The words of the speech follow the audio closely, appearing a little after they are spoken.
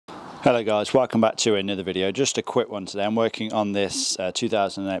Hello guys, welcome back to another video. Just a quick one today. I'm working on this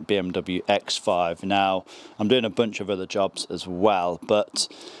 2008 BMW X5. Now, I'm doing a bunch of other jobs as well, but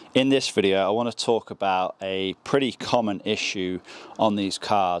in this video I want to talk about a pretty common issue on these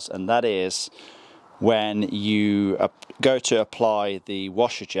cars, and that is when you go to apply the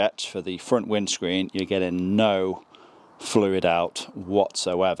washer jet for the front windscreen, you're getting no fluid out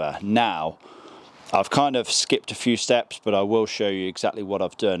whatsoever. Now, I've kind of skipped a few steps, but I will show you exactly what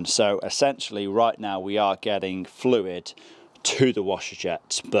I've done. So essentially right now we are getting fluid to the washer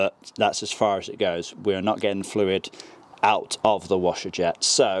jet, but that's as far as it goes. We're not getting fluid out of the washer jet.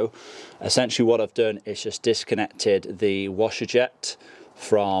 So essentially what I've done is just disconnected the washer jet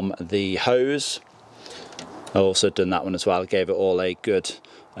from the hose. I've also done that one as well, gave it all a good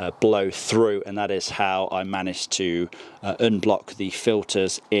blow through, and that is how I managed to unblock the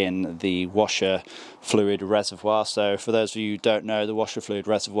filters in the washer fluid reservoir. So for those of you who don't know, the washer fluid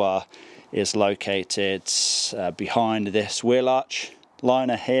reservoir is located behind this wheel arch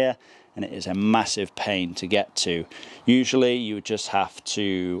liner here, and it is a massive pain to get to. Usually you would just have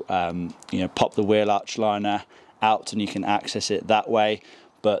to pop the wheel arch liner out and you can access it that way,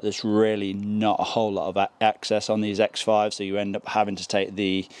 but there's really not a whole lot of access on these X5s, so you end up having to take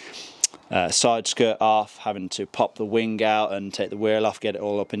the side skirt off, having to pop the wing out and take the wheel off, get it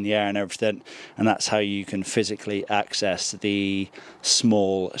all up in the air and everything, and that's how you can physically access the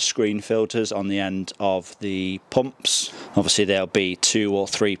small screen filters on the end of the pumps. Obviously there'll be 2 or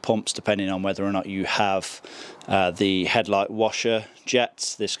 3 pumps depending on whether or not you have the headlight washer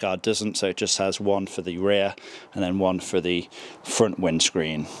jets. This car doesn't, so it just has one for the rear and then one for the front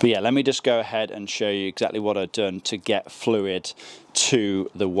windscreen. But yeah, let me just go ahead and show you exactly what I've done to get fluid to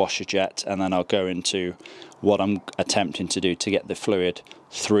the washer jet, and then I'll go into what I'm attempting to do to get the fluid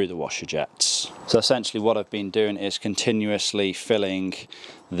through the washer jets. So essentially what I've been doing is continuously filling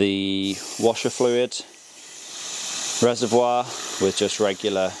the washer fluid reservoir with just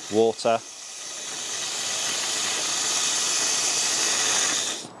regular water.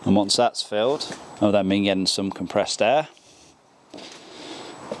 And once that's filled, I've then been getting some compressed air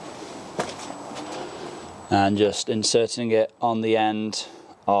and just inserting it on the end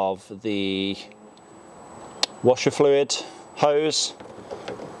of the washer fluid hose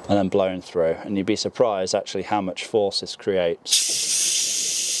and then blowing through. And you'd be surprised actually how much force this creates.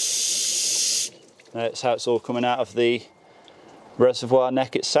 That's how it's all coming out of the reservoir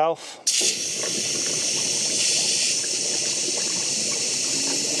neck itself.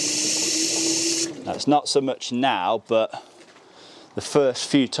 It's not so much now, but the first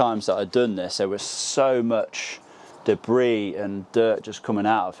few times that I'd done this, there was so much debris and dirt just coming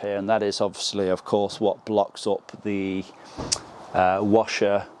out of here, and that is obviously, of course, what blocks up the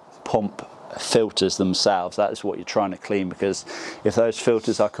washer pump filters themselves. That is what you're trying to clean, because if those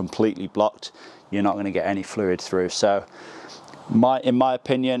filters are completely blocked, you're not going to get any fluid through. So in my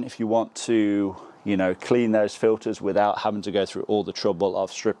opinion, if you want to clean those filters without having to go through all the trouble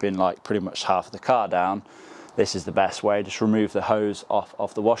of stripping like pretty much half of the car down, this is the best way. Just remove the hose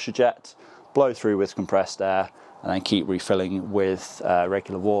off the washer jet, blow through with compressed air, and then keep refilling with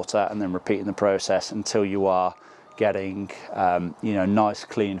regular water, and then repeating the process until you are getting nice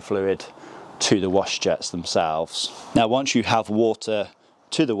clean fluid to the washer jets themselves. Now once you have water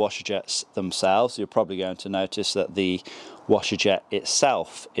to the washer jets themselves, you're probably going to notice that the washer jet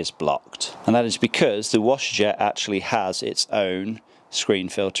itself is blocked, and that is because the washer jet actually has its own screen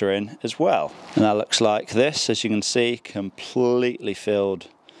filter in as well, and that looks like this. As you can see, completely filled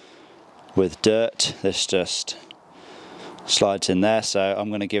with dirt. This just slides in there, so I'm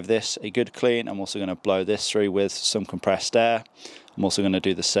going to give this a good clean. I'm also going to blow this through with some compressed air. I'm also going to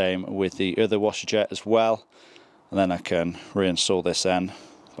do the same with the other washer jet as well, and then I can reinstall this then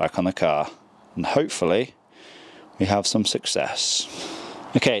back on the car, and hopefully we have some success.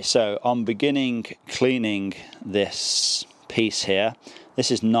 Okay, so I'm beginning cleaning this piece here. This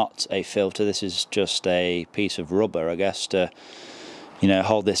is not a filter, this is just a piece of rubber, I guess, to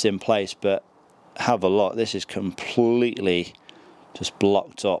hold this in place, but have a look, this is completely just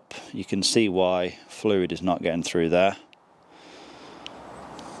blocked up. You can see why fluid is not getting through there.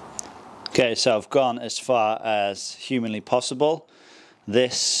 Okay, so I've gone as far as humanly possible.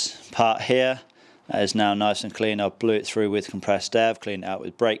 This part here is now nice and clean. I blew it through with compressed air, I've cleaned it out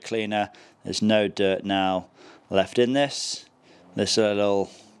with brake cleaner. There's no dirt now left in this. This little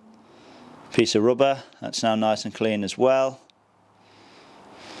piece of rubber, that's now nice and clean as well.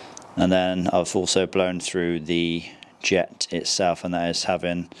 And then I've also blown through the jet itself, and that is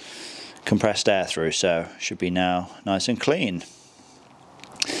having compressed air through, so should be now nice and clean.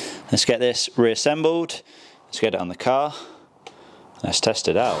 Let's get this reassembled, let's get it on the car, Let's test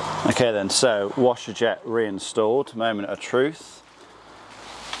it out. Okay then, so washer jet reinstalled, moment of truth.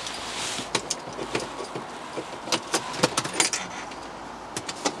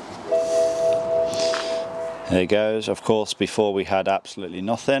 There it goes. Of course, before we had absolutely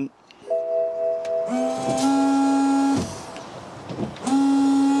nothing.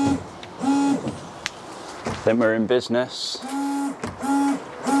 Then we're in business.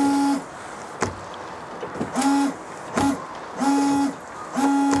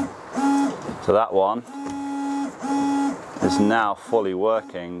 So that one is now fully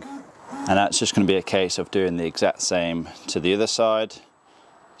working, and that's just going to be a case of doing the exact same to the other side.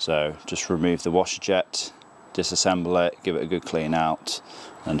 So just remove the washer jet, disassemble it, give it a good clean out,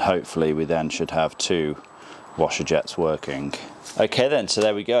 and hopefully we then should have 2 washer jets working. Okay then, so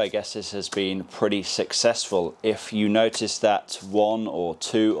there we go. I guess this has been pretty successful. If you notice that 1 or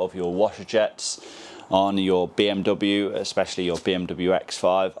 2 of your washer jets on your BMW, especially your BMW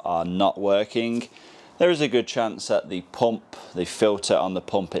X5, are not working, there is a good chance that the pump, the filter on the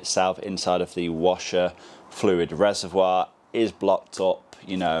pump itself inside of the washer fluid reservoir is blocked up.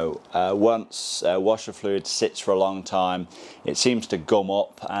 You know, once washer fluid sits for a long time, it seems to gum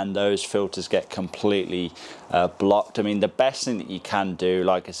up and those filters get completely blocked. I mean, the best thing that you can do,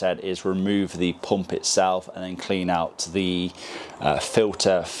 like I said, is remove the pump itself and then clean out the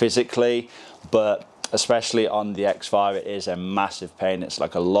filter physically. But especially on the X5, it is a massive pain. It's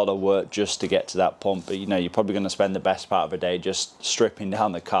like a lot of work just to get to that pump. But you know, you're probably going to spend the best part of a day just stripping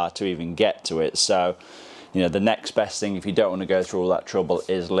down the car to even get to it. So you know, the next best thing, if you don't want to go through all that trouble,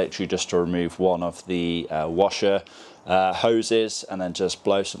 is literally just to remove one of the washer hoses and then just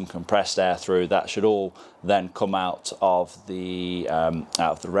blow some compressed air through. That should all then come out of the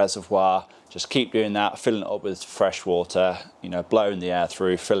reservoir. Just keep doing that, filling it up with fresh water, you know, blowing the air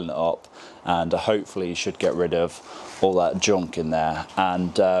through, filling it up, and hopefully you should get rid of all that junk in there.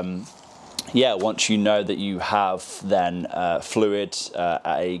 And yeah, once you know that you have then fluid at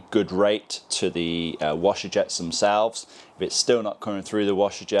a good rate to the washer jets themselves, if it's still not coming through the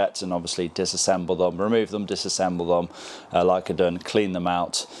washer jets, and obviously disassemble them, remove them, disassemble them like I've done, clean them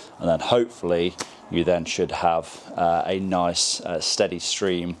out, and then hopefully you then should have a nice steady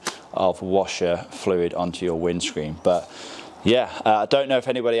stream of washer fluid onto your windscreen. But yeah, I don't know if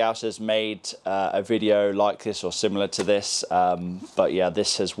anybody else has made a video like this or similar to this, but yeah,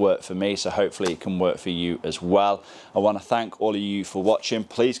 this has worked for me, so hopefully it can work for you as well. I want to thank all of you for watching.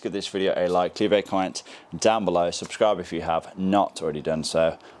 Please give this video a like, leave a comment down below, subscribe if you have not already done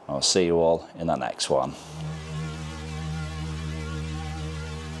so. I'll see you all in the next one.